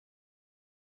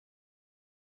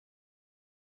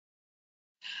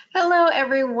Hello,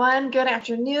 everyone. Good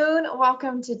afternoon.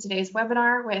 Welcome to today's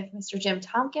webinar with Mr. Jim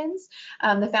Tompkins,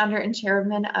 the founder and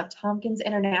chairman of Tompkins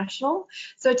International.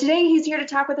 So today he's here to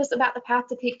talk with us about the path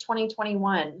to peak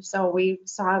 2021. So we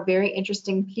saw a very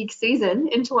interesting peak season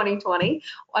in 2020,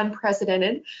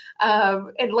 unprecedented.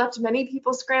 It left many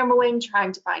people scrambling,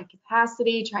 trying to find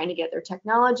capacity, trying to get their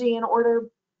technology in order.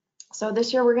 So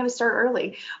this year we're going to start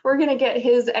early. We're going to get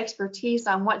his expertise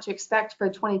on what to expect for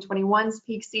 2021's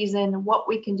peak season, what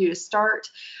we can do to start,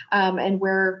 and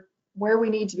where we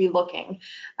need to be looking.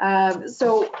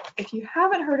 So if you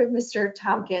haven't heard of Mr.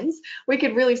 Tompkins, we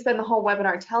could really spend the whole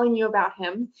webinar telling you about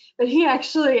him. But he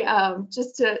actually,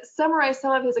 just to summarize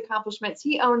some of his accomplishments,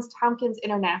 he owns Tompkins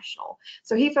International.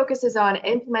 So he focuses on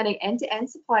implementing end-to-end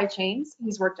supply chains.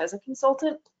 He's worked as a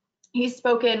consultant. He's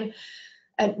spoken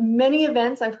at many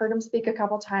events. I've heard him speak a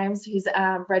couple times. He's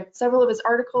read several of his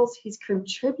articles. He's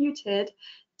contributed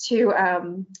to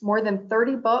more than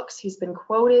 30 books. He's been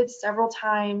quoted several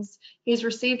times. He's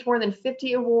received more than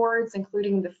 50 awards,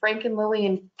 including the Frank and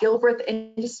Lillian Gilbreth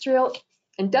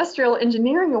Industrial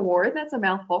Engineering Award. That's a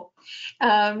mouthful.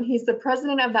 He's the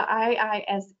president of the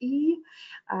IISE.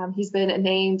 He's been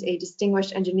named a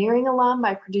distinguished engineering alum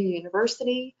by Purdue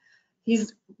University.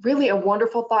 He's really a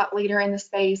wonderful thought leader in the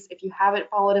space. If you haven't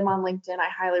followed him on LinkedIn, I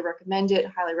highly recommend it. I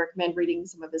highly recommend reading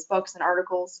some of his books and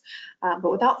articles.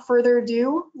 But without further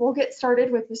ado, we'll get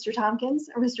started with Mr. Tompkins,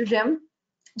 or Mr. Jim,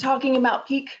 talking about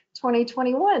peak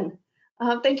 2021.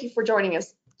 Thank you for joining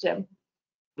us, Jim.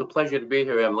 It's a pleasure to be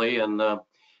here, Emily. And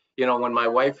you know, when my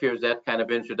wife hears that kind of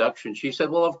introduction, she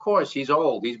said, well, of course, he's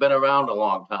old. He's been around a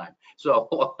long time.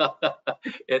 So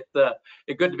it's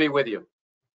good to be with you.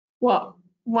 Well,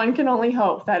 one can only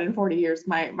hope that in 40 years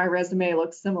my resume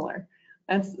looks similar.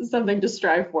 That's something to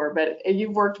strive for, but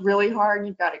you've worked really hard.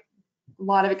 You've got a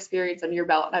lot of experience under your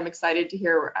belt, and I'm excited to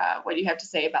hear what you have to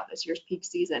say about this year's peak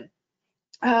season.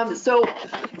 So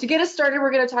to get us started,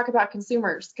 we're going to talk about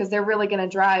consumers, because they're really going to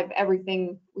drive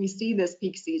everything we see this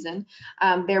peak season.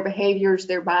 Their behaviors,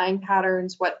 their buying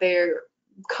patterns, what they're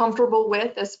comfortable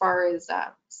with as far as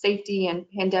safety and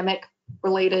pandemic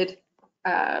related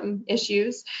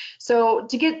issues. So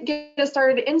to get us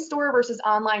started, in-store versus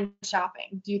online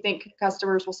shopping, do you think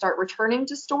customers will start returning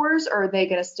to stores, or are they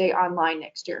going to stay online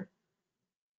next year?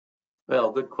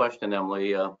 Well, good question,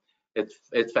 Emily.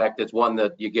 It's one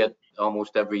that you get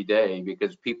almost every day,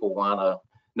 because people want to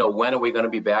know, when are we going to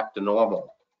be back to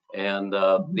normal? And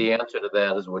the answer to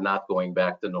that is, we're not going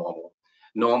back to normal.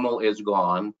 Normal is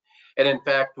gone. And in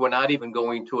fact, we're not even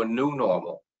going to a new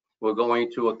normal. We're going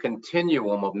to a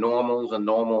continuum of normals and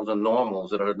normals and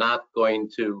normals that are not going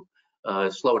to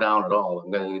slow down at all. I'm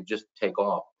going to just take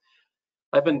off.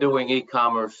 I've been doing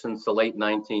e-commerce since the late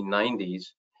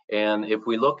 1990s. And if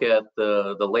we look at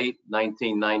the late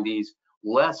 1990s,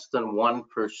 less than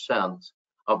 1%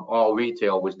 of all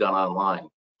retail was done online.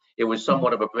 It was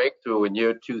somewhat of a breakthrough in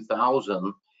year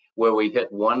 2000, where we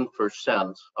hit 1%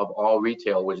 of all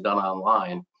retail was done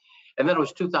online. And then it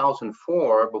was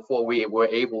 2004 before we were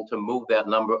able to move that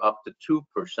number up to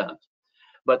 2%.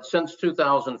 But since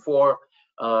 2004,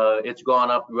 it's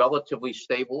gone up relatively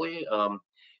stably.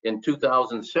 In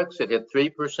 2006, it hit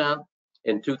 3%.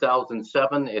 In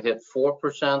 2007, it hit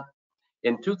 4%.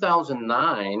 In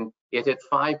 2009, it hit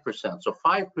 5%. So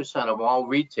 5% of all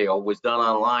retail was done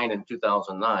online in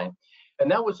 2009. And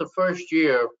that was the first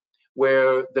year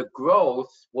where the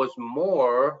growth was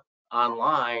more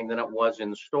online than it was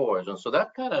in stores. And so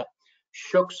that kind of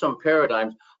shook some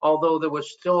paradigms, although there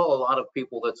was still a lot of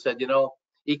people that said, you know,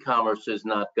 e-commerce is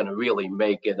not going to really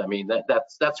make it. I mean,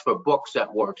 that's for books,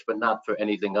 that works, but not for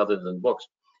anything other than books.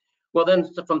 Well,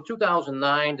 then from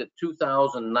 2009 to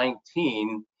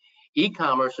 2019,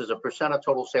 e-commerce as a percent of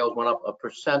total sales went up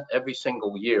 1% every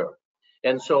single year.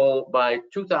 And so by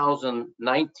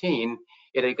 2019,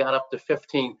 it had got up to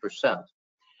 15%.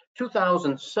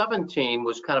 2017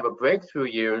 was kind of a breakthrough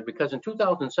year, because in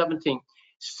 2017,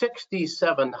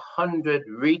 6,700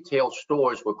 retail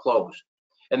stores were closed.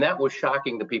 And that was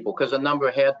shocking to people, because the number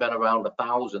had been around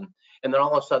 1,000. And then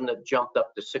all of a sudden it jumped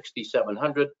up to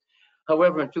 6,700.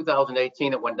 However, in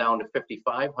 2018, it went down to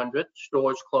 5,500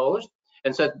 stores closed,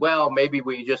 and said, well, maybe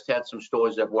we just had some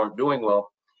stores that weren't doing well.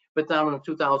 But down in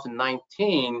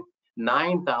 2019,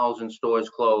 9,000 stores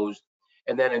closed.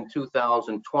 And then in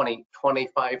 2020,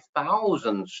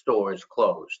 25,000 stores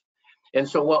closed. And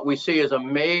so what we see is a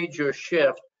major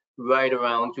shift right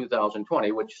around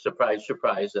 2020, which, surprise,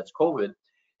 surprise, that's COVID.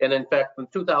 And in fact, in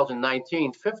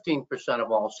 2019, 15%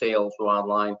 of all sales were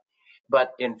online.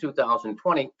 But in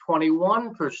 2020,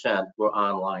 21% were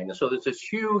online. And so there's this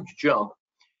huge jump.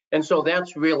 And so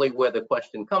that's really where the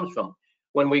question comes from.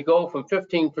 when we go from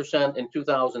 15% in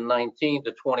 2019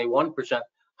 to 21%,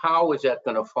 how is that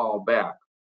going to fall back?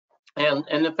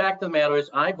 And the fact of the matter is,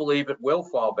 I believe it will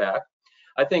fall back.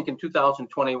 I think in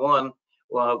 2021,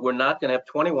 we're not going to have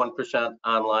 21%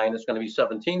 online. It's going to be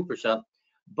 17%.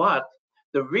 But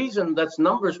the reason that's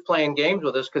numbers playing games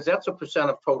with us, because that's a percent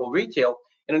of total retail.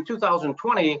 And in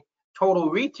 2020, total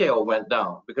retail went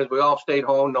down because we all stayed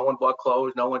home. No one bought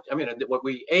clothes. No one, I mean, what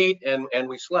we ate and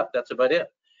we slept, that's about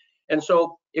it. And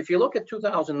so if you look at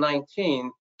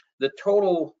 2019, the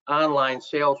total online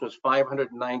sales was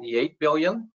 598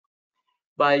 billion.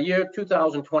 By year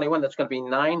 2021, that's going to be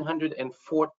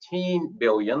 914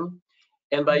 billion.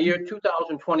 And by year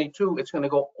 2022, it's going to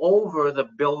go over the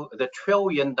 $1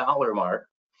 trillion mark.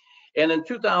 And in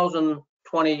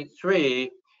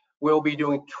 2023, we'll be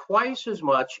doing twice as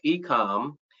much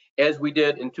e-com as we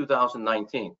did in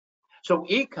 2019. So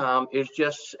e-com is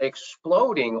just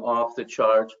exploding off the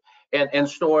charts, and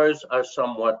stores are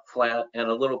somewhat flat and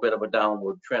a little bit of a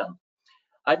downward trend.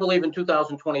 I believe in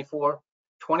 2024,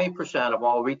 20% of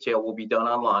all retail will be done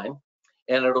online,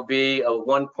 and it'll be a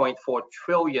 $1.4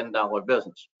 trillion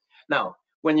business. Now,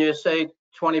 when you say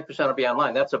 20% will be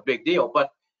online, that's a big deal,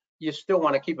 but you still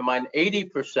want to keep in mind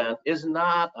 80% is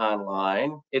not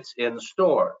online, it's in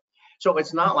store. So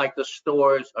it's not like the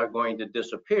stores are going to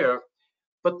disappear,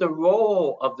 but the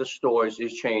role of the stores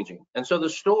is changing. And so the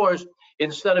stores,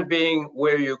 instead of being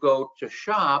where you go to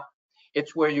shop,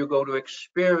 it's where you go to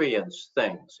experience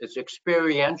things. It's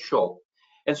experiential.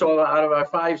 And so out of our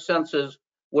 5 senses,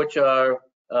 which are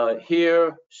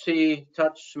hear, see,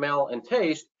 touch, smell, and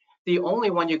taste, the only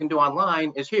one you can do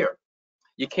online is hear.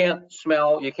 You can't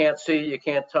smell, you can't see, you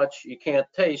can't touch, you can't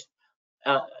taste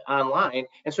online.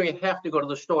 And so you have to go to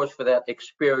the stores for that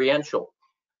experiential.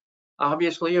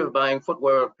 Obviously, you're buying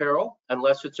footwear or apparel,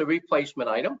 unless it's a replacement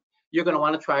item, you're going to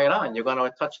want to try it on. You're going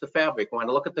to touch the fabric. You want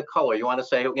to look at the color. You want to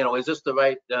say, you know, is this the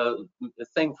right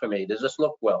thing for me? Does this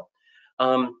look well?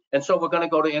 And so we're going to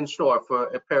go to in-store for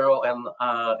apparel and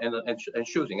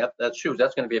shoesing. That's shoes.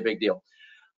 That's going to be a big deal.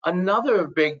 Another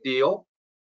big deal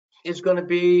is going to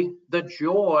be the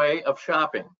joy of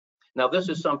shopping. Now, this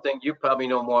is something you probably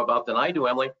know more about than I do,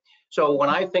 Emily. So when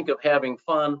I think of having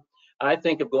fun, I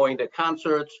think of going to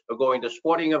concerts or going to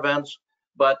sporting events.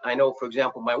 But I know, for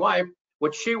example, my wife,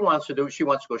 what she wants to do, she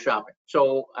wants to go shopping.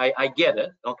 So I get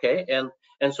it, okay?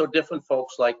 And so different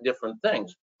folks like different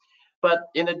things. But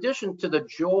in addition to the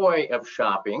joy of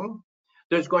shopping,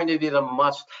 there's going to be the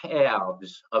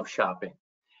must-haves of shopping.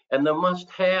 And the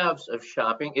must-haves of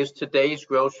shopping is today's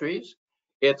groceries.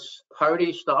 It's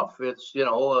party stuff. It's, you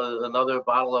know, another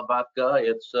bottle of vodka.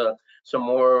 It's some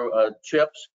more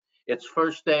chips. It's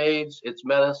first aids. It's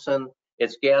medicine.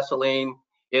 It's gasoline.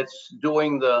 It's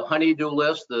doing the honey-do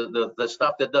list, the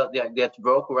stuff that gets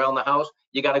broke around the house.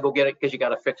 You got to go get it because you got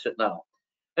to fix it now.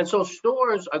 And so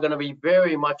stores are going to be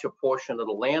very much a portion of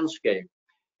the landscape.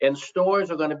 And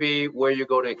stores are going to be where you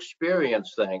go to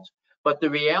experience things. But the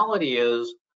reality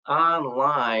is,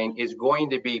 online is going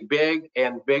to be big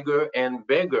and bigger and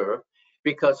bigger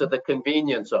because of the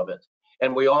convenience of it.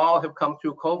 And we all have come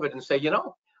through COVID and say, you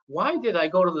know, why did I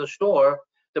go to the store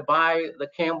to buy the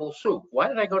Campbell soup? Why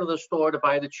did I go to the store to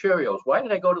buy the Cheerios? Why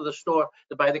did I go to the store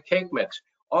to buy the cake mix?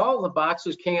 All the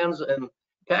boxes, cans, and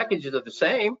packages are the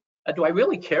same. Do I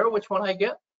really care which one I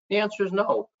get? The answer is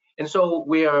no. And so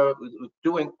we are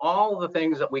doing all the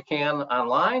things that we can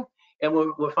online, and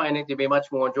we're finding it to be much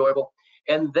more enjoyable.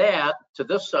 And that, to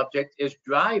this subject, is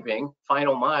driving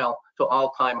final mile to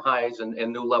all-time highs and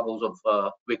new levels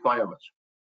of requirements.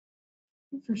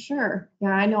 For sure.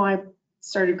 Yeah, I know I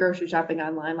started grocery shopping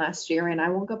online last year, and I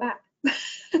won't go back.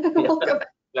 Won't go back.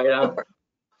 Yeah.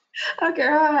 I don't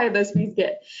care how high those fees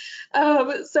get.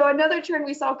 So another trend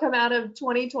we saw come out of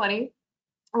 2020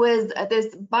 was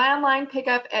this buy online, pick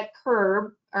up at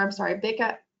curb, or I'm sorry, pick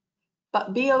up,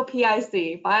 but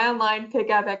BOPIC, buy online, pick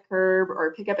up at curb,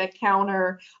 or pick up at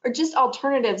counter, or just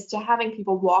alternatives to having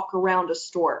people walk around a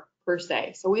store per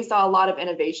se. So we saw a lot of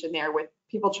innovation there with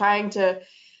people trying to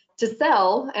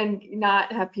sell and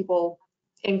not have people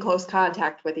in close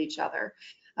contact with each other.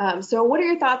 So what are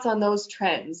your thoughts on those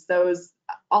trends, those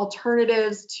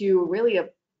alternatives to really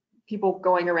people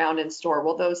going around in store?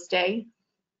 Will those stay?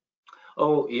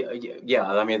 Oh, yeah.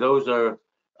 I mean, those are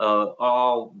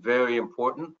all very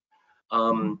important.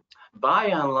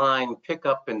 Buy online, pick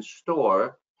up in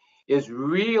store is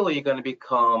really going to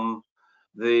become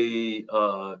the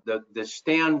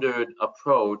standard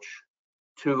approach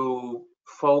to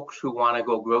folks who want to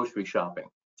go grocery shopping.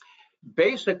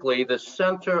 Basically, the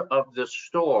center of the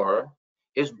store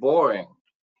is boring.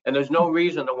 And there's no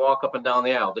reason to walk up and down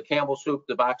the aisle. The Campbell soup,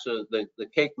 the box of the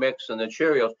cake mix, and the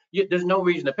Cheerios, there's no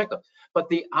reason to pick them. But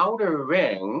the outer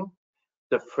ring,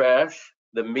 the fresh,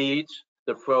 the meats,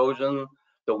 the frozen,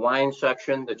 the wine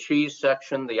section, the cheese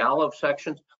section, the olive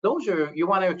sections, those are, you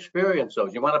want to experience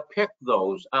those. You want to pick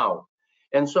those out.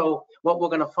 And so what we're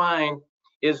going to find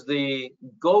is the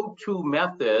go-to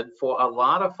method for a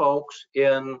lot of folks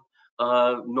in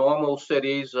normal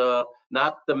cities,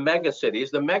 not the mega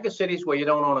cities. The mega cities where you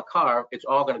don't own a car, it's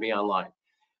all going to be online.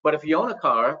 But if you own a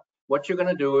car, what you're going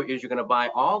to do is you're going to buy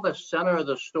all the center of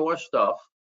the store stuff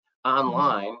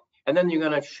online, and then you're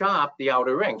going to shop the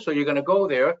outer ring. So you're going to go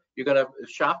there, you're going to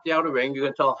shop the outer ring, you're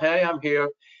going to tell, hey, I'm here.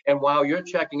 And while you're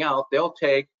checking out, they'll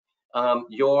take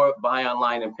your buy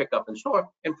online and pick up in store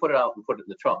and put it out and put it in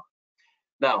the trunk.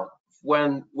 Now,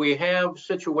 when we have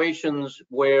situations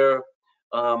where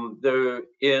there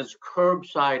is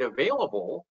curbside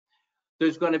available,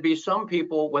 there's going to be some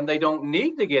people when they don't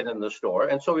need to get in the store.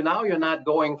 And so now you're not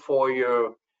going for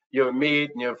your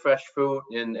meat and your fresh fruit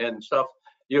and stuff.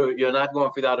 You're not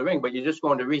going for the outer ring, but you're just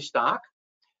going to restock.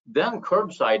 Then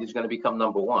curbside is going to become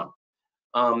number one.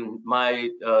 My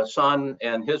son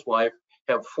and his wife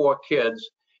have 4 kids.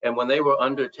 And when they were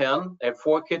under 10, they have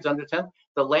 4 kids under 10.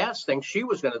 The last thing she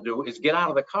was going to do is get out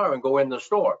of the car and go in the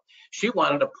store. She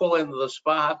wanted to pull into the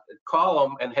spot, call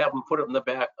them, and have them put it in the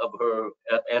back of her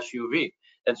SUV.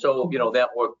 And so, that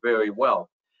worked very well.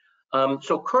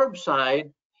 So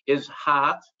curbside is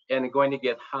hot and going to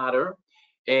get hotter.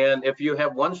 And if you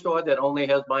have one store that only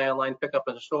has buy online, pick up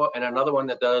in the store, and another one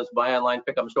that does buy online,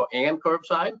 pick up in the store and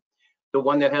curbside, the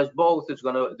one that has both is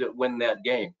going to win that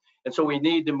game. And so we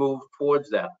need to move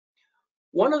towards that.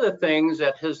 One of the things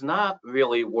that has not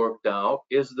really worked out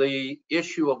is the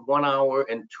issue of 1 hour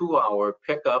and 2 hour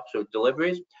pickups or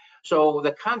deliveries. So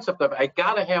the concept of, I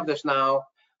got to have this now,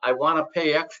 I want to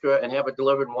pay extra and have it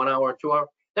delivered in 1 hour or 2 hours,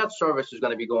 that service is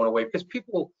going to be going away because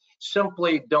people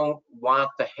simply don't want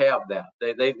to have that.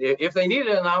 If they need it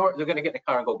in an hour, they're going to get in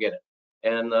the car and go get it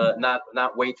and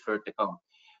not wait for it to come.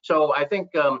 So I think,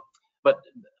 but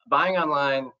buying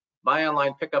online, buy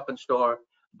online, pick up in store,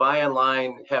 buy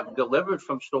online, have delivered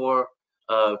from store,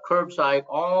 curbside,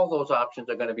 all those options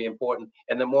are going to be important.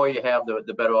 And the more you have,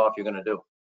 the better off you're going to do.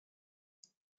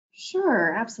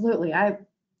 Sure, absolutely.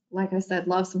 Like I said,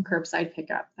 love some curbside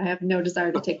pickup. I have no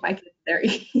desire to take my kids there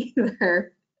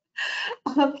either.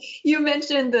 You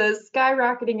mentioned the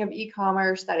skyrocketing of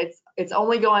e-commerce, that it's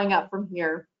only going up from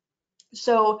here.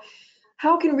 So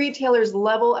how can retailers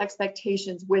level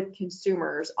expectations with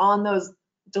consumers on those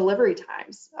delivery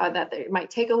times, that they might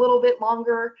take a little bit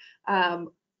longer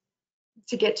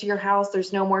to get to your house?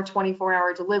 There's no more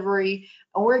 24-hour delivery,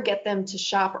 or get them to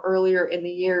shop earlier in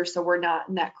the year so we're not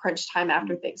in that crunch time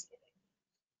after Thanksgiving.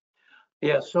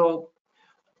 Yeah, so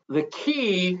the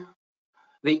key,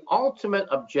 the ultimate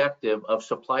objective of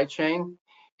supply chain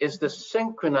is to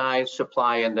synchronize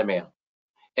supply and demand.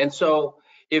 And so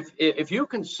if you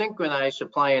can synchronize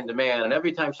supply and demand, and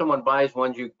every time someone buys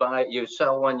one, you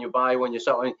sell one, you buy one, you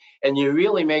sell one, and you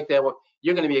really make that work,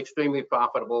 you're going to be extremely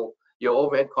profitable. Your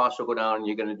overhead costs will go down, and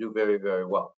you're going to do very, very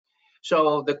well.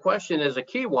 So the question is a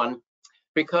key one,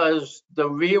 because the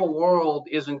real world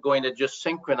isn't going to just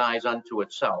synchronize unto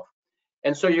itself.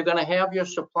 And so you're going to have your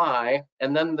supply,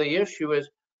 and then the issue is,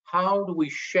 how do we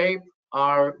shape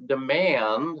our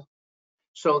demand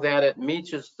so that it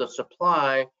meets the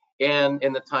supply and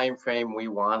in the time frame we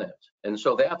want it? And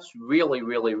so that's really,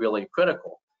 really, really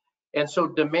critical. And so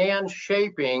demand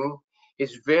shaping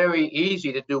is very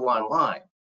easy to do online.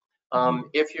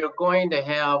 If you're going to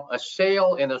have a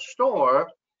sale in a store,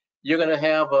 you're going to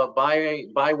have a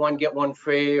buy one, get one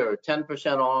free, or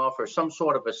 10% off, or some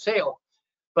sort of a sale.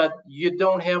 But you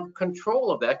don't have control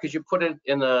of that because you put it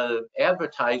in an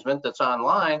advertisement that's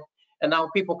online, and now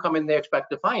people come in, they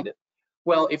expect to find it.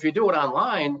 Well, if you do it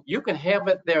online, you can have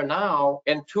it there now,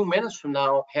 and 2 minutes from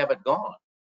now, have it gone.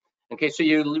 Okay, so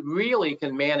you really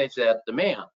can manage that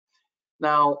demand.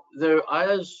 Now, there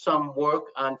is some work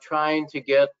on trying to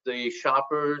get the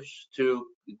shoppers to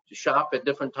shop at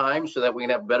different times so that we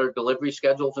can have better delivery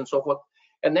schedules and so forth.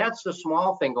 And that's the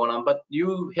small thing going on, but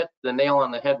you hit the nail on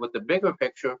the head with the bigger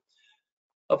picture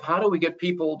of how do we get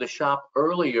people to shop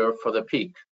earlier for the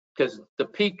peak? Because the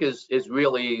peak is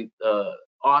really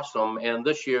awesome, and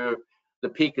this year the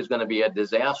peak is going to be a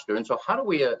disaster. And so how do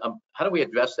we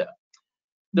address that?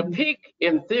 The peak,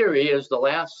 in theory, is the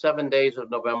last 7 days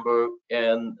of November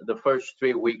and the first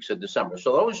 3 weeks of December.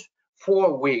 So those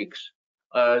 4 weeks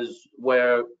is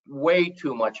where way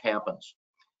too much happens.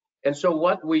 And so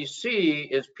what we see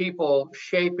is people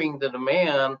shaping the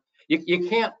demand. You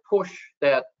can't push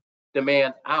that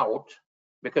demand out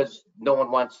because no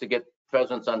one wants to get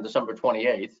presents on December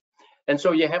 28th. And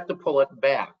so you have to pull it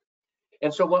back.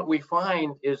 And so what we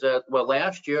find is that, well,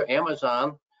 last year,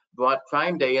 Amazon brought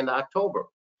Prime Day into October.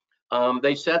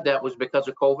 They said that was because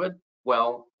of COVID.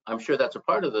 Well, I'm sure that's a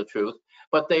part of the truth,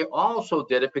 but they also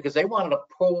did it because they wanted to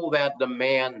pull that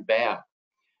demand back.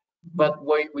 But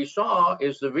what we saw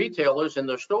is the retailers in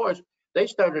their stores,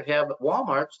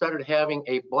 Walmart started having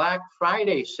a Black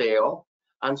Friday sale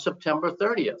on September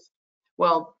 30th.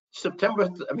 Well,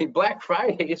 Black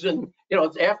Friday is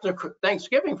it's after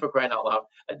Thanksgiving, for crying out loud.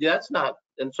 That's not,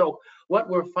 and so what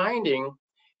we're finding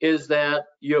is that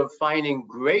you're finding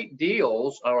great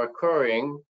deals are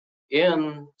occurring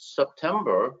in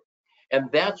September,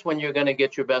 and that's when you're going to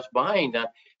get your best buying done.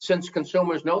 Since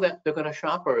consumers know that, they're going to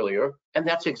shop earlier, and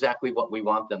that's exactly what we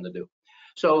want them to do.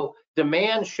 So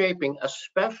demand shaping,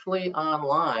 especially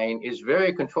online, is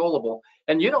very controllable,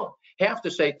 and you don't have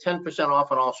to say 10%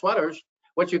 off on all sweaters.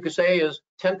 What you could say is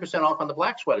 10% off on the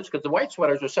black sweaters, because the white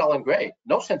sweaters are selling great.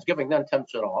 No sense giving them 10%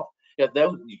 off. You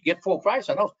get full price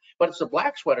on those, but it's the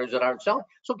black sweaters that aren't selling.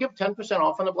 So give 10%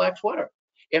 off on the black sweater.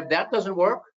 If that doesn't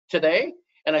work today,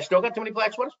 and I still got too many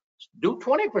black sweaters, do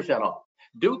 20% off,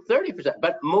 do 30%,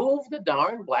 but move the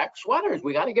darn black sweaters.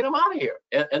 We got to get them out of here.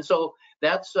 And so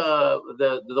that's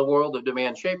the world of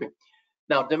demand shaping.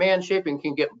 Now, demand shaping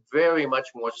can get very much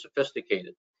more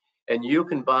sophisticated, and you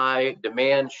can buy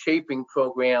demand shaping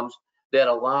programs that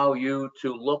allow you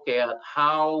to look at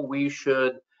how we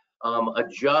should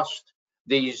adjust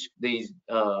these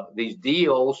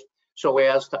deals so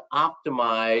as to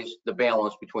optimize the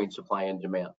balance between supply and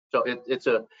demand. So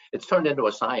it's turned into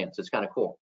a science. It's kind of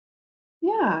cool.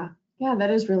 Yeah,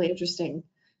 that is really interesting.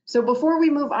 So before we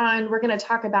move on, we're going to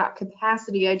talk about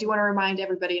capacity. I do want to remind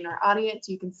everybody in our audience,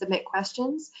 you can submit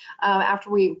questions. At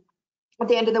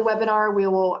the end of the webinar, we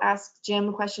will ask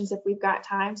Jim questions if we've got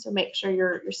time, so make sure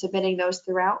you're submitting those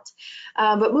throughout.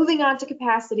 But moving on to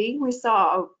capacity, we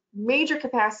saw a major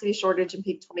capacity shortage in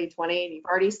peak 2020, and you've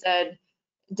already said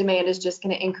demand is just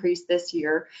going to increase this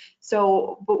year.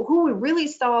 So, but who we really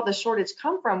saw the shortage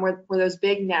come from were those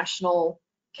big national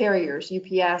carriers,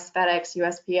 UPS, FedEx,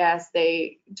 USPS.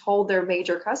 They told their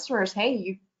major customers, hey,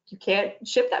 you can't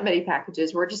ship that many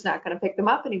packages. We're just not going to pick them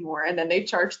up anymore. And then they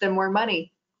charged them more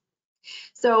money.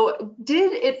 So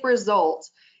did it result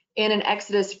in an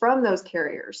exodus from those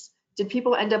carriers? Did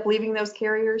people end up leaving those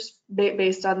carriers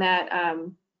based on that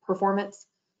performance?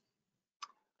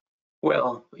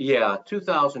 Well, yeah,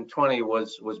 2020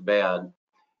 was bad,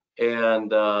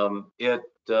 and it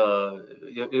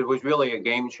was really a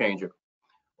game changer.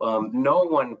 No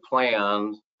one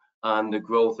planned on the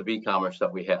growth of e-commerce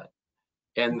that we had,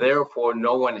 and therefore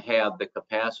no one had the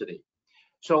capacity.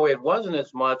 So it wasn't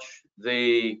as much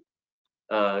the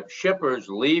shippers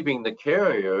leaving the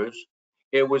carriers,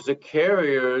 it was the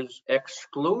carriers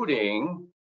excluding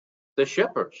the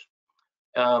shippers.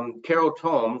 Carol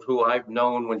Tomes, who I've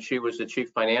known when she was the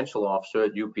chief financial officer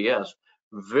at UPS,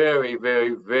 very,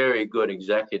 very, very good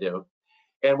executive.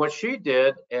 And what she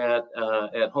did at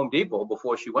Home Depot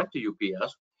before she went to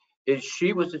UPS is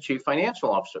she was the chief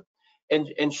financial officer.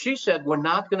 And she said, we're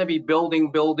not going to be building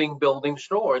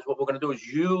stores. What we're going to do is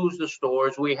use the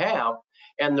stores we have.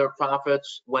 And their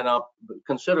profits went up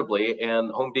considerably,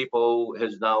 and Home Depot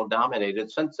has now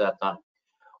dominated since that time.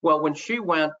 Well, when she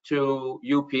went to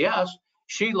UPS,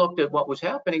 she looked at what was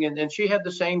happening, and she had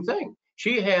the same thing.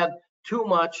 She had too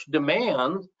much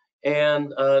demand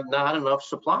and not enough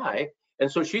supply.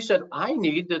 And so she said, I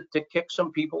need to kick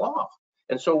some people off.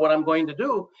 And so what I'm going to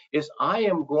do is I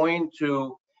am going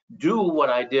to do what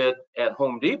I did at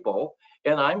Home Depot,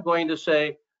 and I'm going to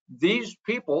say, these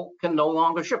people can no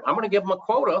longer ship. I'm going to give them a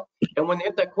quota, and when they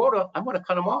hit that quota, I'm going to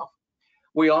cut them off.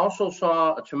 We also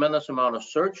saw a tremendous amount of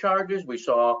surcharges. We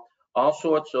saw all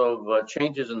sorts of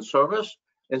changes in service.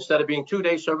 Instead of being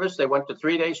 2-day service, they went to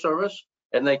 3-day service,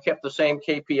 and they kept the same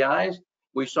KPIs.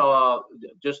 We saw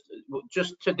just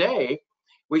today,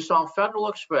 we saw Federal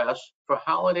Express for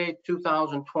holiday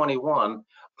 2021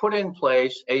 put in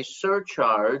place a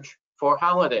surcharge for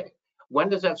holiday. When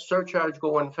does that surcharge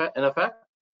go in effect?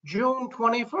 June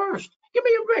 21st. Give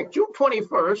me a break. June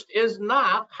 21st is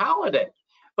not holiday,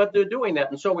 but they're doing that.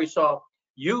 And so we saw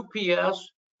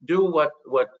UPS do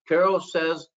what Carol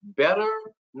says, better,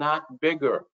 not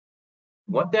bigger.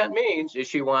 What that means is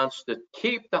she wants to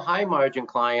keep the high margin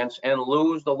clients and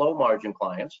lose the low margin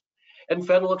clients. And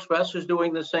Federal Express is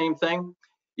doing the same thing.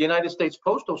 United States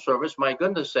Postal Service, my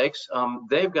goodness sakes,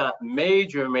 they've got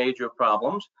major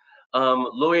problems.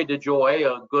 Louis DeJoy,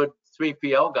 a good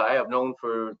 3PL guy I've known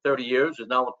for 30 years, is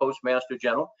now the Postmaster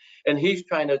General, and he's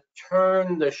trying to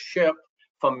turn the ship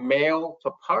from mail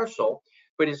to parcel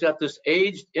but he's got this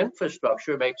aged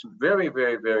infrastructure, makes it very,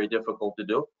 very, very difficult to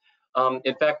do.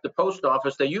 In fact, the post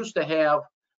office, they used to have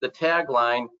the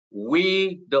tagline,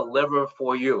 "We deliver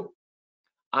for you."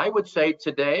 I would say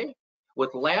today,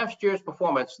 with last year's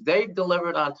performance, they've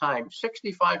delivered on time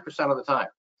 65% of the time.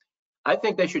 I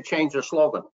think they should change their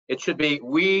slogan. It should be,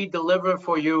 "We deliver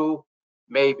for you,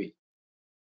 maybe."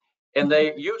 And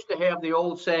they used to have the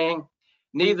old saying,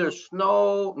 "Neither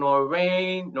snow, nor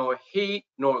rain, nor heat,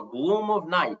 nor gloom of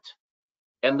night,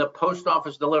 and the post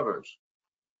office delivers,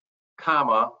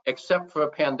 comma, except for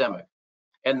a pandemic."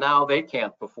 And now they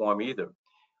can't perform either.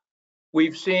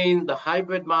 We've seen the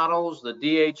hybrid models, the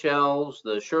DHLs,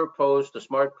 the SurePost, the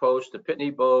SmartPost, the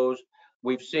Pitney Bowes.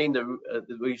 We've seen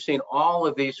all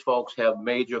of these folks have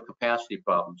major capacity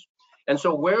problems. And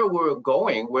so where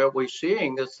we're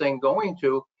seeing this thing going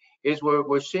to is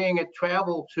we're seeing it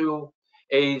travel to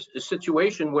a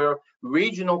situation where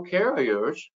regional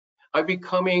carriers are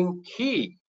becoming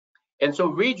key. And so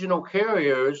regional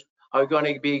carriers are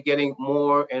going to be getting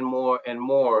more and more and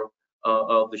more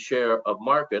of the share of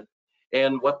market.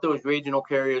 And what those regional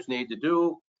carriers need to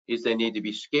do is they need to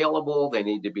be scalable, they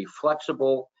need to be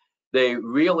flexible, they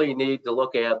really need to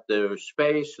look at their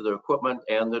space, their equipment,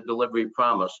 and their delivery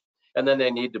promise, and then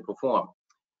they need to perform.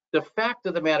 The fact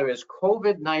of the matter is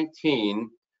COVID-19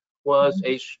 was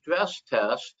a stress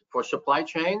test for supply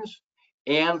chains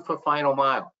and for final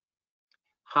mile.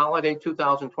 Holiday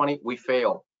 2020, we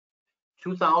failed.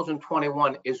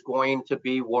 2021 is going to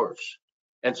be worse.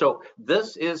 And so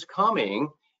this is coming,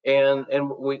 and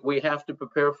we have to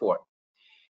prepare for it.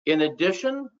 In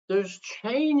addition, there's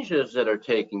changes that are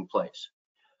taking place.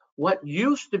 What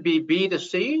used to be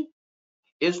B2C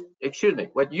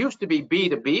what used to be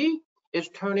B2B is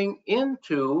turning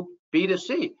into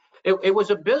B2C. It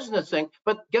was a business thing,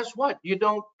 but guess what? You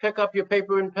don't pick up your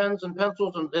paper and pens and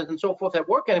pencils and so forth at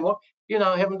work anymore. You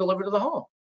now have them delivered to the home.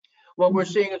 What we're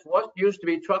seeing is what used to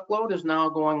be truckload is now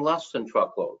going less than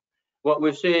truckload. What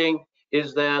we're seeing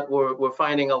is that we're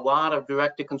finding a lot of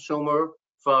direct-to-consumer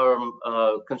from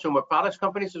consumer products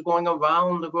companies is going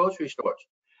around the grocery stores.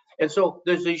 And so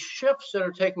there's these shifts that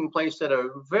are taking place that are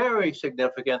very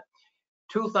significant.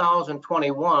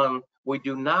 2021, we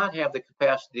do not have the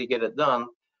capacity to get it done,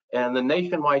 and the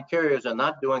nationwide carriers are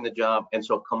not doing the job. And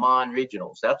so come on,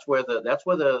 regionals. That's where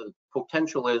the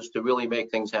potential is to really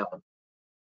make things happen.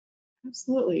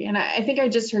 Absolutely. And I think I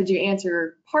just heard you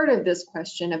answer part of this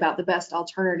question about the best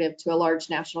alternative to a large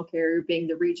national carrier being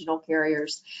the regional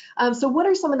carriers. So what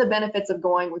are some of the benefits of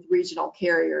going with regional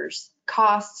carriers?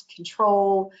 Cost,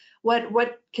 control,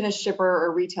 what can a shipper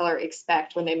or retailer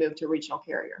expect when they move to a regional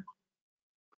carrier?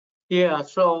 Yeah,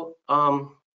 so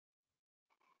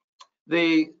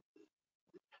the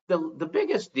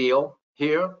biggest deal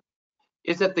here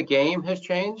is that the game has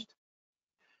changed.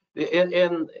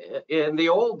 In the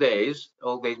old days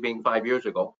being 5 years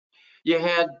ago, you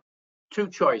had two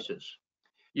choices.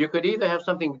 You could either have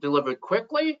something delivered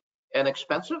quickly and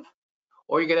expensive,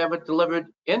 or you could have it delivered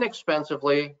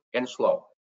inexpensively and slow.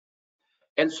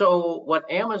 And so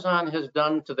what Amazon has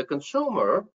done to the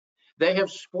consumer, they have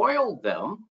spoiled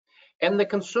them, and the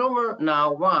consumer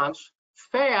now wants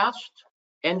fast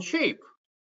and cheap.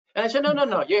 And I said,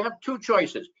 no, you have two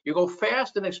choices. You go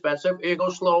fast and expensive, or you go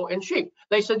slow and cheap.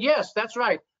 They said, yes, that's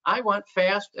right. I want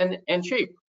fast and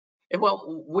cheap. And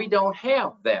well, we don't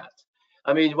have that.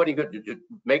 I mean, what are you going to do?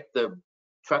 Make the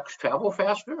trucks travel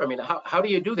faster? I mean, how do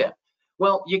you do that?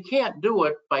 Well, you can't do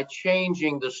it by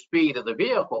changing the speed of the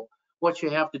vehicle. What you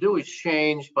have to do is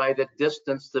change by the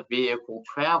distance the vehicle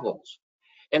travels.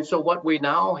 And so what we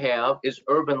now have is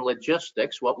urban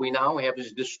logistics. What we now have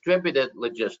is distributed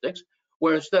logistics,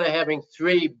 where instead of having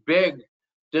 3 big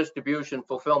distribution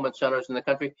fulfillment centers in the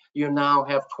country, you now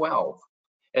have 12.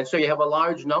 And so you have a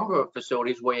large number of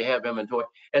facilities where you have inventory.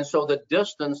 And so the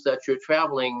distance that you're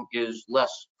traveling is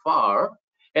less far.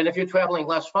 And if you're traveling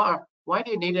less far, why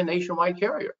do you need a nationwide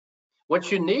carrier?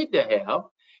 What you need to have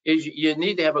is you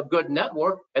need to have a good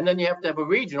network, and then you have to have a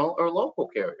regional or local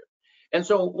carrier. And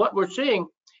so what we're seeing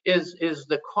is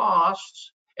the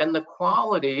costs and the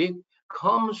quality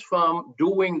comes from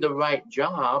doing the right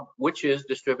job, which is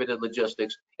distributed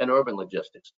logistics and urban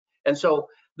logistics. And so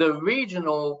the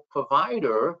regional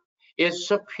provider is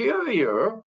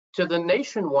superior to the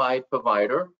nationwide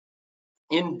provider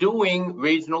in doing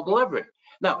regional delivery.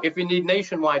 Now, if you need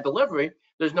nationwide delivery,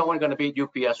 there's no one going to beat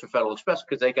UPS or Federal Express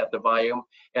because they got the volume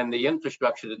and the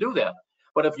infrastructure to do that.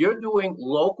 But if you're doing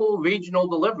local regional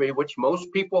delivery, which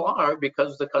most people are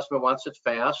because the customer wants it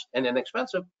fast and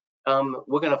inexpensive,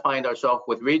 we're going to find ourselves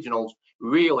with regionals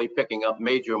really picking up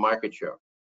major market share.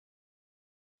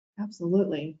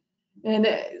 Absolutely. And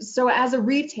so as a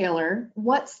retailer,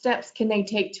 what steps can they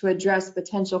take to address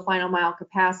potential final mile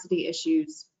capacity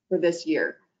issues for this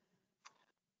year?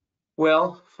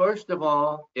 Well, first of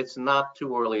all, it's not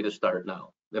too early to start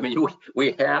now. I mean,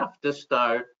 we have to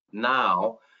start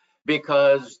now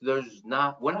because we're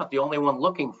not the only one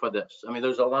looking for this. I mean,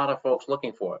 there's a lot of folks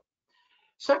looking for it.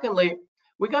 Secondly,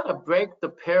 we got to break the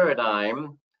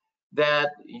paradigm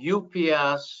that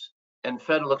UPS and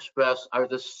Federal Express are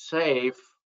the safe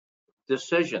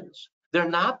decisions. They're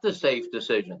not the safe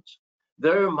decisions.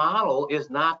 Their model is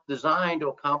not designed to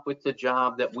accomplish the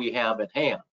job that we have at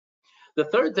hand. The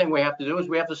third thing we have to do is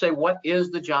we have to say, what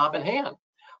is the job at hand?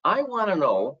 I want to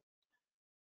know,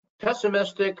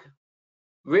 pessimistic,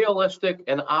 realistic,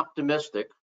 and optimistic,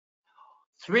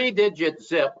 3-digit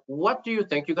zip, what do you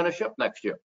think you're going to ship next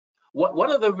year? What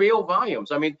are the real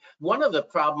volumes? I mean, one of the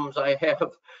problems I have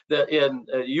in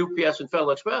UPS and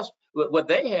Federal Express, what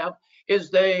they have is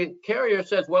the carrier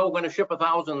says, well, we're going to ship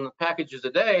 1,000 packages a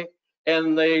day,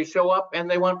 and they show up and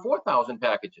they want 4,000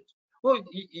 packages. Well,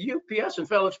 UPS and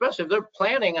Federal Express, if they're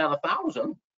planning on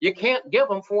 1,000, you can't give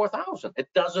them 4,000. It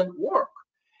doesn't work.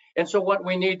 And so what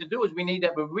we need to do is we need to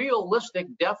have a realistic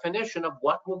definition of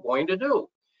what we're going to do.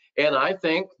 And I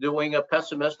think doing a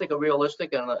pessimistic, a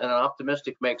realistic, and an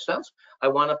optimistic makes sense. I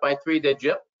want it by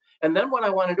 3-digit. And then what I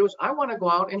want to do is I want to go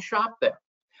out and shop that.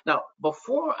 Now,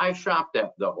 before I shop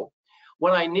that, though,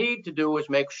 what I need to do is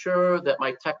make sure that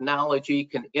my technology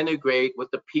can integrate with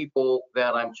the people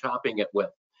that I'm shopping it with.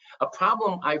 A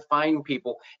problem I find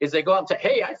people is they go out and say,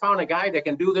 hey, I found a guy that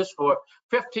can do this for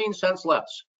 15 cents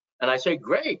less. And I say,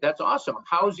 great, that's awesome.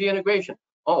 How's the integration?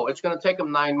 Oh, it's going to take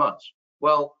them 9 months.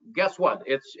 Well, guess what?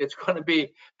 It's going to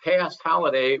be past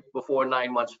holiday before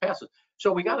 9 months passes.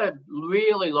 So we got to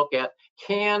really look at,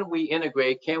 can we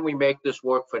integrate? Can we make this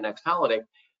work for next holiday?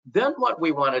 Then what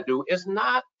we want to do is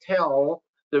not tell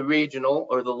the regional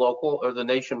or the local or the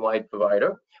nationwide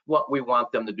provider what we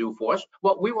want them to do for us.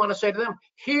 What we want to say to them,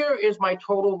 here is my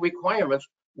total requirements.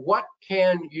 What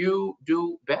can you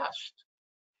do best?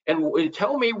 And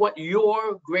tell me what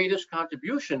your greatest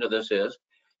contribution to this is.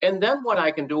 And then what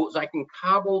I can do is I can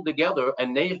cobble together a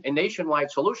nationwide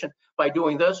solution by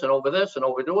doing this and over this and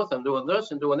over this and doing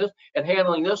this and doing this and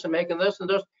handling this and making this and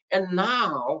this. And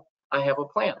now I have a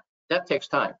plan. That takes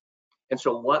time. And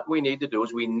so what we need to do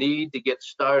is we need to get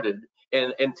started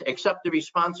and to accept the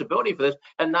responsibility for this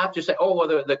and not just say, oh, well,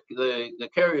 the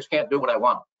carriers can't do what I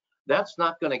want. That's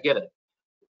not going to get it.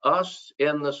 Us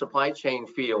in the supply chain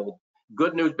field,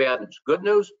 good news, bad news. Good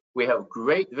news, we have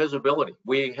great visibility.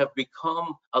 We have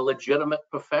become a legitimate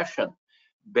profession.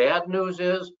 Bad news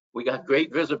is we got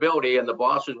great visibility and the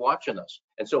boss is watching us.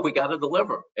 And so we got to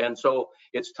deliver. And so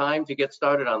it's time to get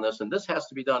started on this. And this has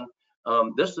to be done.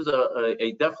 This is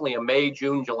definitely a May,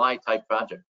 June, July type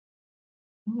project.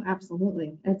 Oh,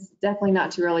 absolutely. It's definitely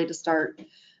not too early to start.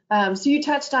 So you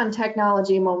touched on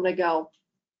technology a moment ago.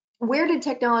 Where did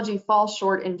technology fall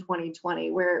short in 2020?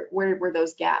 Where were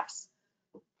those gaps?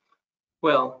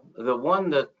 Well, the one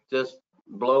that just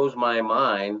blows my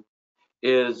mind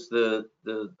is the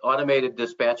automated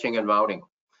dispatching and routing.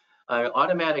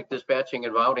 Automatic dispatching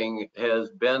and routing has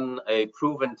been a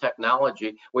proven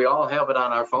technology. We all have it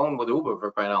on our phone with Uber,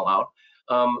 for crying out loud.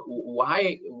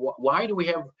 Why do we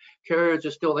have carriers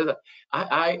that still do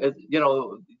that?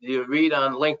 You read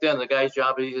on LinkedIn, the guy's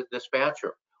job is a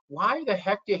dispatcher. Why the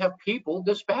heck do you have people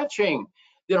dispatching?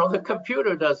 The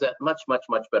computer does that much, much,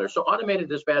 much better. So automated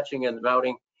dispatching and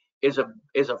routing is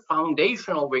a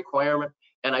foundational requirement,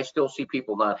 and I still see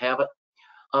people not have it.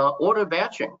 Order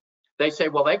batching. They say,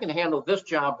 well, they can handle this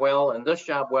job well and this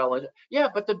job well. Yeah,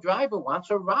 but the driver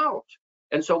wants a route.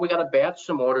 And so we got to batch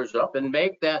some orders up and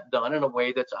make that done in a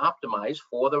way that's optimized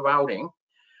for the routing.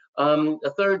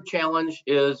 The third challenge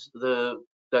is the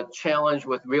challenge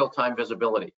with real-time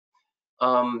visibility.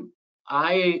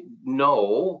 I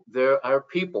know there are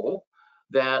people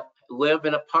that live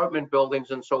in apartment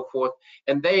buildings and so forth,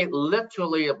 and they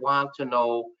literally want to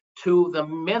know to the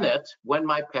minute when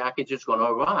my package is going to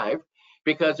arrive,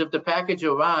 because if the package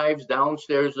arrives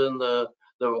downstairs in the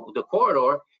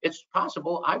corridor, it's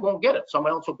possible I won't get it.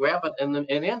 Someone else will grab it and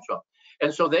answer.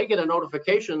 And so they get a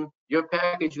notification, your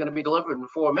package is going to be delivered in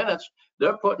 4 minutes.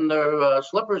 They're putting their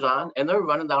slippers on and they're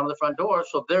running down to the front door,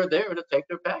 so they're there to take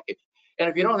their package. And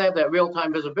if you don't have that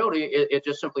real-time visibility, it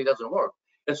just simply doesn't work.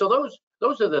 And so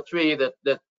those are the three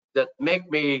that make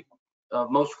me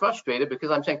most frustrated,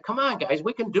 because I'm saying, come on, guys,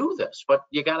 we can do this, but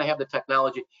you got to have the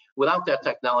technology. Without that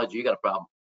technology, you got a problem.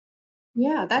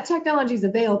 Yeah, that technology is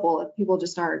available if people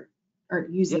just aren't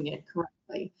using it correctly.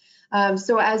 Exactly.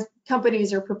 So as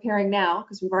companies are preparing now,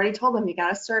 because we've already told them you got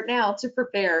to start now to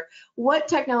prepare, what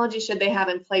technology should they have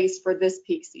in place for this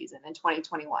peak season in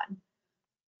 2021?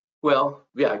 Well,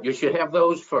 yeah, you should have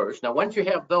those first. Now, once you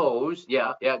have those,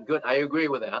 yeah, good. I agree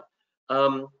with that.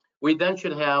 We then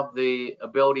should have the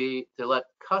ability to let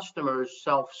customers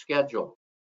self-schedule.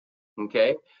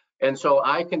 Okay, and so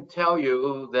I can tell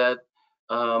you that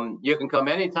you can come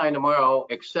anytime tomorrow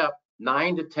except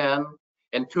 9 to 10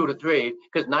 and 2 to 3,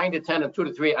 because 9 to 10 and 2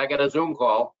 to 3, I got a Zoom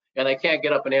call and I can't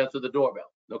get up and answer the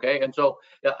doorbell. Okay, and so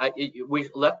we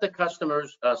let the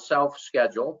customers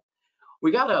self-schedule.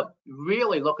 We got to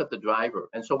really look at the driver,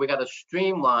 and so we got to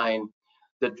streamline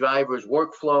the driver's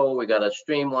workflow. We got to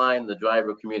streamline the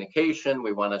driver communication.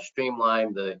 We want to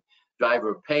streamline the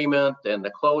driver payment and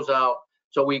the closeout.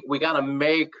 So we got to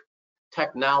make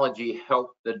technology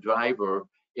help the driver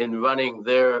in running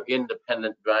their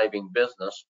independent driving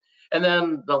business. And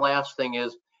then the last thing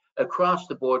is, across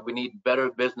the board, we need better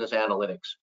business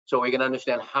analytics so we can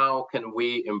understand how can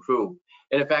we improve.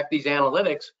 And in fact, these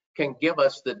analytics can give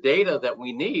us the data that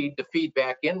we need to feed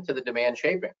back into the demand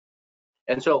shaping.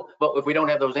 And so, but if we don't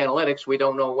have those analytics, we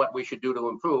don't know what we should do to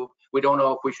improve. We don't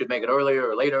know if we should make it earlier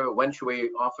or later. When should we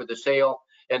offer the sale?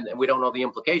 And we don't know the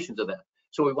implications of that.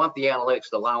 So we want the analytics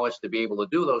to allow us to be able to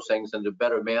do those things and to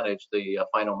better manage the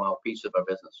final mile piece of our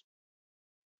business.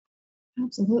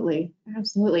 Absolutely,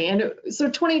 absolutely. And so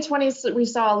 2020, we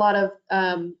saw a lot of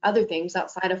other things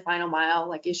outside of final mile,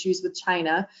 like issues with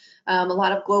China, a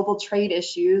lot of global trade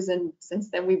issues, and since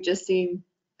then we've just seen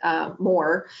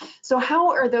more. So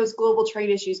how are those global trade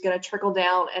issues going to trickle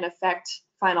down and affect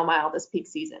final mile this peak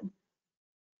season?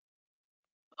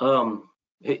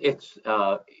 It's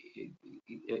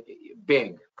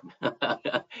big.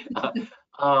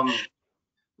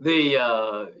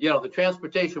 The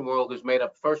transportation world is made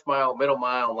up first mile, middle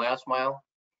mile, and last mile.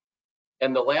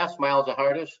 And the last mile is the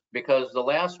hardest because the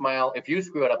last mile, if you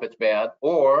screw it up, it's bad.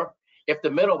 Or if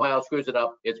the middle mile screws it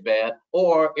up, it's bad.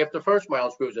 Or if the first mile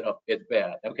screws it up, it's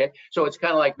bad. Okay, so it's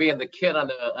kind of like being the kid on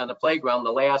the playground,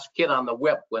 the last kid on the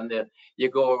whip when you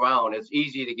go around. It's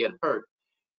easy to get hurt.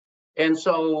 And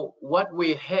so what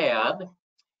we had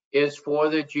is, for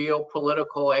the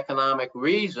geopolitical economic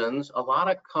reasons, a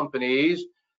lot of companies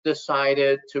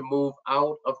decided to move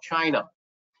out of China.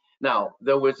 Now,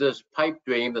 there was this pipe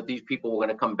dream that these people were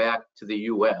going to come back to the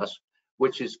US,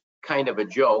 which is kind of a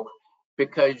joke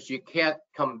because you can't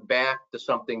come back to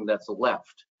something that's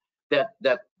left. That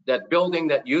building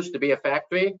that used to be a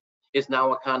factory is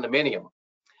now a condominium.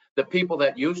 The people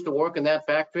that used to work in that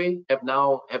factory have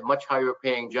much higher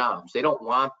paying jobs. They don't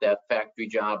want that factory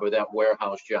job or that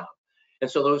warehouse job. And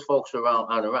so those folks are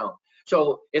around.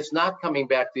 So it's not coming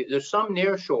back. There's some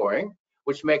nearshoring,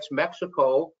 which makes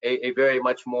Mexico a very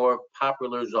much more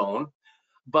popular zone.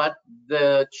 But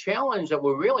the challenge that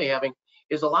we're really having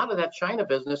is a lot of that China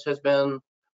business has been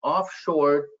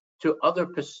offshored to other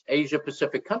Asia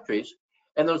Pacific countries.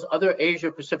 And those other Asia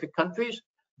Pacific countries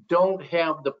don't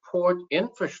have the port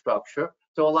infrastructure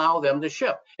to allow them to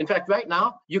ship. In fact, right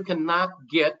now, you cannot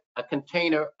get a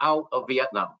container out of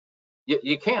Vietnam.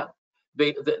 You can't.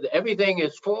 Everything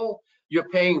is full. You're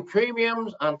paying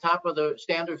premiums on top of the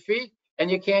standard fee,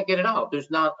 and you can't get it out. There's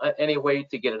not any way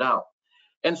to get it out.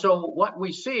 And so what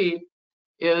we see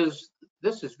is,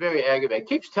 this is very aggravating. It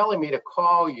keeps telling me to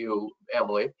call you,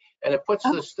 Emily, and it puts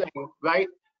this thing right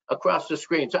across the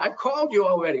screen. So I've called you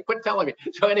already. Quit telling me.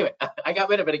 So anyway, I got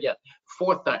rid of it again,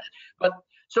 fourth time. But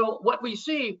so what we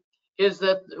see is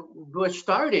that we're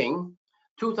starting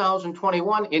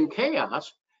 2021 in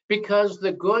chaos because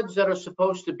the goods that are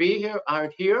supposed to be here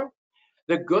aren't here.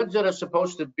 The goods that are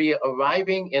supposed to be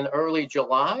arriving in early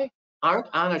July aren't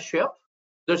on a ship.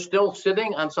 They're still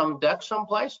sitting on some deck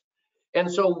someplace.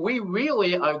 And so we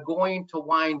really are going to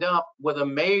wind up with a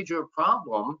major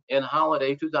problem in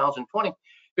holiday 2020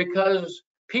 because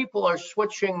people are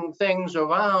switching things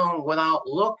around without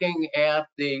looking at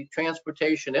the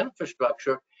transportation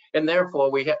infrastructure. And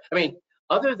therefore we have, I mean,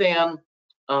 other than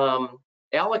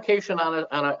allocation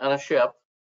on a ship,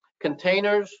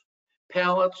 containers,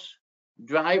 pallets,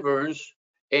 drivers,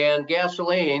 and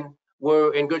gasoline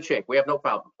were in good shape. We have no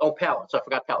problem. Oh, pallets, I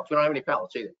forgot pallets. We don't have any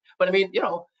pallets either. But I mean, you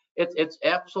know, it's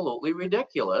absolutely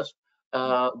ridiculous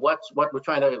what we're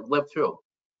trying to live through.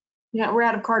 Yeah, we're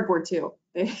out of cardboard too.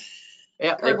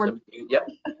 Yeah, cardboard. Yep,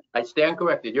 I stand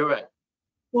corrected. You're right.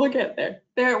 We'll get there.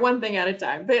 They're one thing at a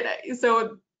time. But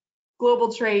so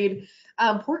global trade,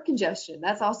 port congestion,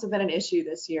 that's also been an issue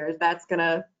this year. That's going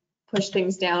to push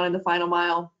things down in the final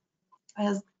mile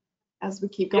as we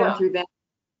keep going through that.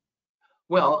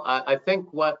 Well, I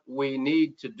think what we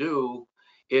need to do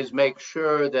is make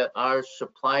sure that our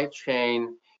supply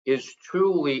chain is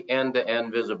truly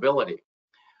end-to-end visibility.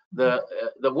 The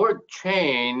word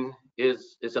chain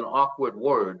is an awkward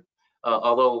word,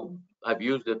 although I've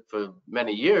used it for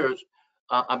many years.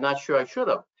 I'm not sure I should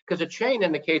have, because a chain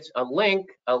indicates a link,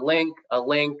 a link, a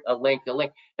link, a link, a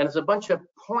link, and it's a bunch of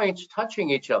points touching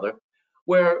each other.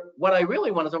 Where what I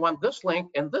really want is I want this link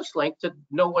and this link to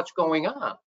know what's going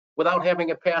on without having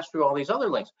it pass through all these other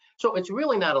links. So it's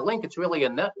really not a link, it's really a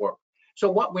network. So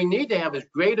what we need to have is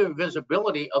greater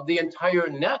visibility of the entire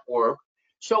network,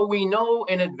 so we know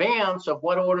in advance of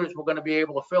what orders we're going to be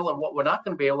able to fill and what we're not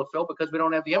going to be able to fill because we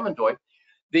don't have the inventory.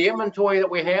 The inventory that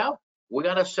we have, we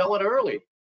got to sell it early.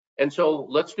 And so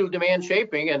let's do demand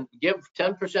shaping and give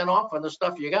 10% off on the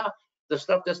stuff you got. The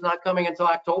stuff that's not coming until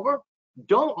October,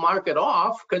 don't mark it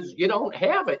off because you don't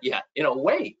have it yet.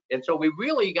 Wait. And so we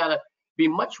really got to be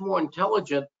much more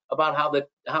intelligent about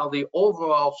how the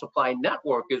overall supply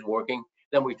network is working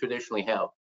than we traditionally have.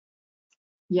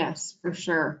 Yes, for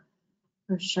sure.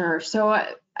 For sure. So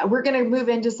we're going to move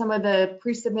into some of the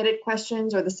pre-submitted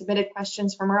questions or the submitted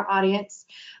questions from our audience.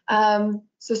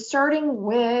 So starting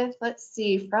with, let's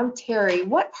see, from Terry,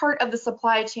 what part of the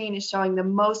supply chain is showing the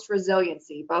most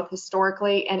resiliency, both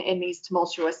historically and in these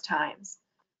tumultuous times?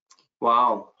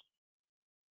 Wow.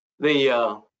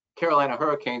 The Carolina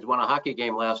Hurricanes won a hockey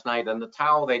game last night, and the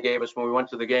towel they gave us when we went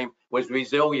to the game was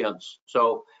resilience.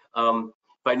 So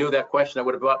if I knew that question, I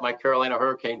would have brought my Carolina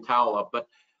Hurricane towel up. But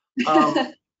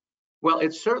well,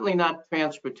 it's certainly not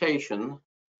transportation.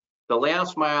 The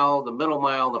last mile, the middle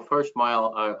mile, the first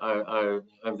mile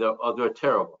they're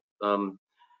terrible.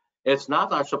 It's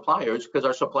not our suppliers, because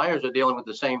our suppliers are dealing with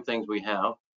the same things we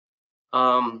have.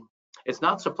 It's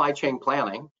not supply chain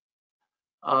planning.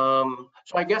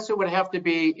 So I guess it would have to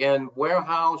be in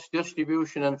warehouse,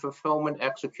 distribution, and fulfillment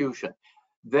execution.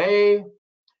 They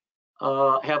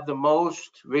have the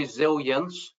most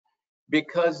resilience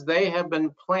because they have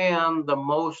been planned the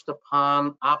most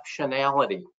upon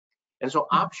optionality. And so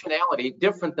optionality,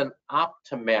 different than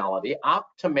optimality.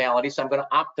 Optimality, so I'm going to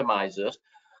optimize this.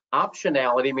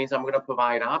 Optionality means I'm going to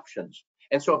provide options.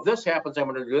 And so if this happens, I'm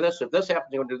going to do this. If this happens,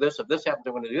 I'm going to do this. If this happens,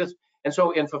 I'm going to do this. And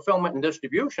so in fulfillment and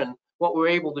distribution, what we're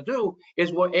able to do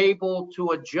is we're able to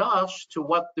adjust to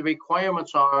what the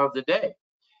requirements are of the day.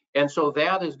 And so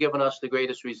that has given us the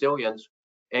greatest resilience.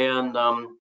 And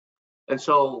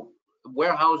so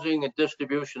warehousing and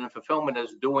distribution and fulfillment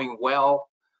is doing well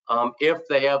if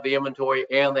they have the inventory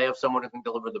and they have someone who can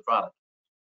deliver the product.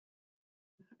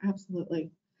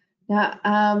 Absolutely.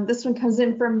 Now, this one comes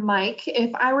in from Mike.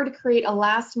 If I were to create a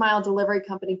last mile delivery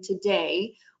company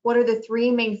today, what are the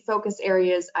 3 main focus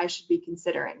areas I should be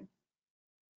considering?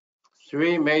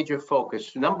 3 major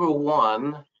focus. Number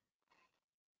 1,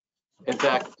 in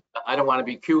fact, I don't want to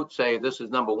be cute, say this is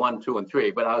number 1, 2, and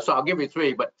 3, but so I'll give you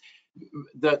 3. But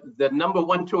the number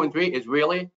 1, 2, and 3 is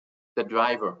really the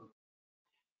driver.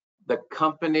 The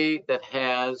company that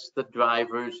has the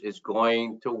drivers is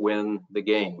going to win the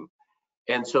game.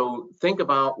 And so think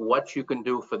about what you can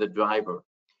do for the driver.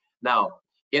 Now,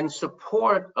 in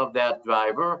support of that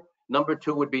driver, number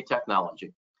 2 would be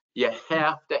technology. You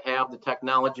have to have the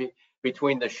technology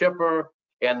between the shipper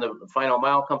and the final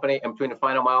mile company, and between the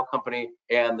final mile company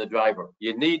and the driver.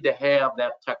 You need to have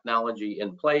that technology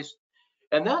in place.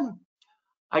 And then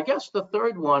I guess the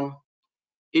third one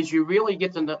is you really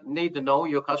need to know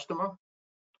your customer.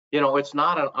 It's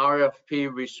not an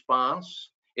RFP response.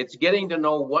 It's getting to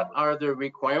know what are their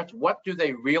requirements, what do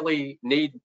they really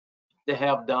need to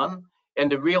have done, and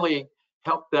to really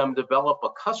help them develop a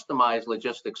customized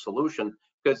logistics solution,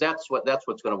 because that's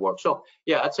what's going to work. So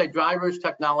yeah, I'd say drivers,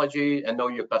 technology, and know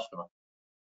your customer.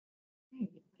 Great,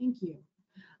 thank you.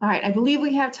 All right, I believe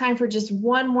we have time for just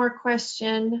one more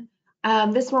question.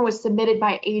 This one was submitted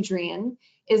by Adrian.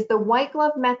 Is the white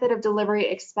glove method of delivery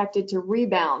expected to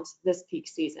rebound this peak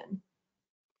season?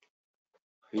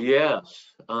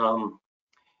 Yes,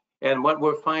 and what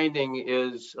we're finding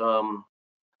is a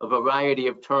variety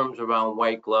of terms around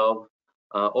white glove,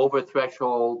 over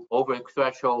threshold,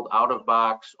 out of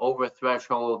box, over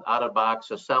threshold, out of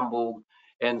box, assembled,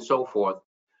 and so forth.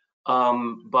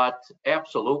 But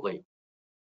absolutely,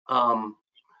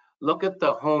 look at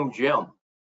the home gym,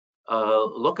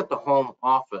 look at the home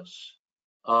office,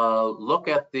 look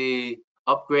at the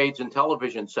upgrades in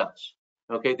television sets.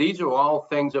 Okay, these are all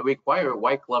things that require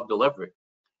white glove delivery.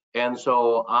 And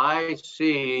so I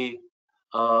see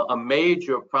a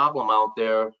major problem out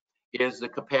there is the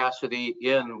capacity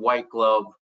in white glove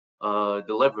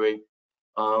delivery.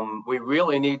 We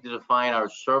really need to define our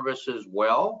services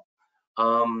well.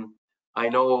 I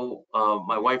know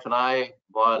my wife and I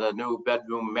bought a new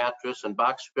bedroom mattress and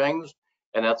box springs,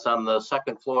 and that's on the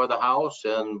second floor of the house,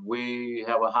 and we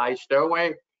have a high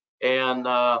stairway. And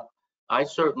I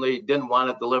certainly didn't want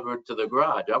it delivered to the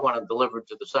garage. I want it delivered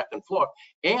to the second floor.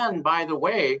 And by the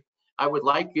way, I would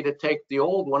like you to take the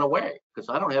old one away because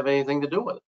I don't have anything to do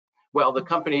with it. Well, the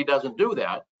company doesn't do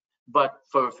that, but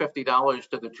for $50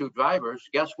 to the two drivers,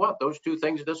 guess what? Those two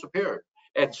things disappeared.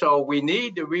 And so we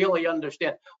need to really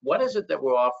understand what is it that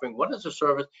we're offering, what is the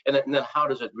service, and then how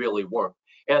does it really work?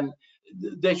 And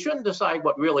they shouldn't decide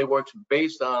what really works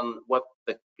based on what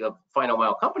the final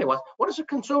mile company wants. What does the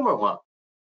consumer want?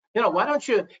 You know, why don't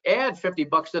you add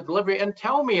 $50 to delivery and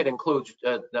tell me it includes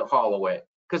the haul away?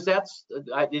 Because that's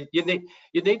you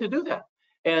need to do that.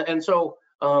 And so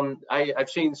I've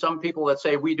seen some people that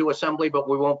say we do assembly, but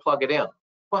we won't plug it in.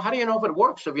 Well, how do you know if it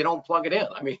works if you don't plug it in?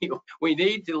 I mean, we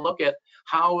need to look at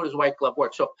how does White Glove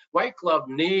work. So White Glove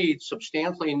needs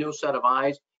substantially new set of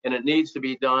eyes, and it needs to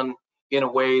be done in a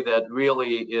way that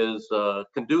really is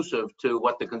conducive to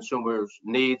what the consumer's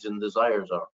needs and desires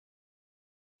are.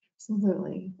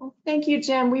 Absolutely. Well, thank you,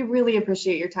 Jim. We really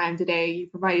appreciate your time today. You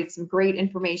provided some great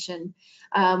information.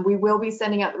 We will be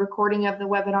sending out the recording of the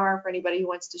webinar for anybody who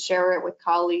wants to share it with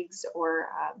colleagues or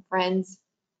friends.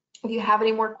 If you have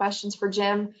any more questions for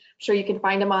Jim, I'm sure you can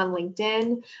find him on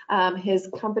LinkedIn. His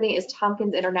company is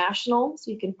Tompkins International, so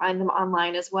you can find them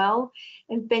online as well.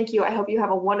 And thank you. I hope you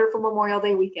have a wonderful Memorial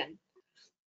Day weekend.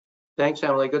 Thanks,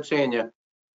 Emily. Good seeing you.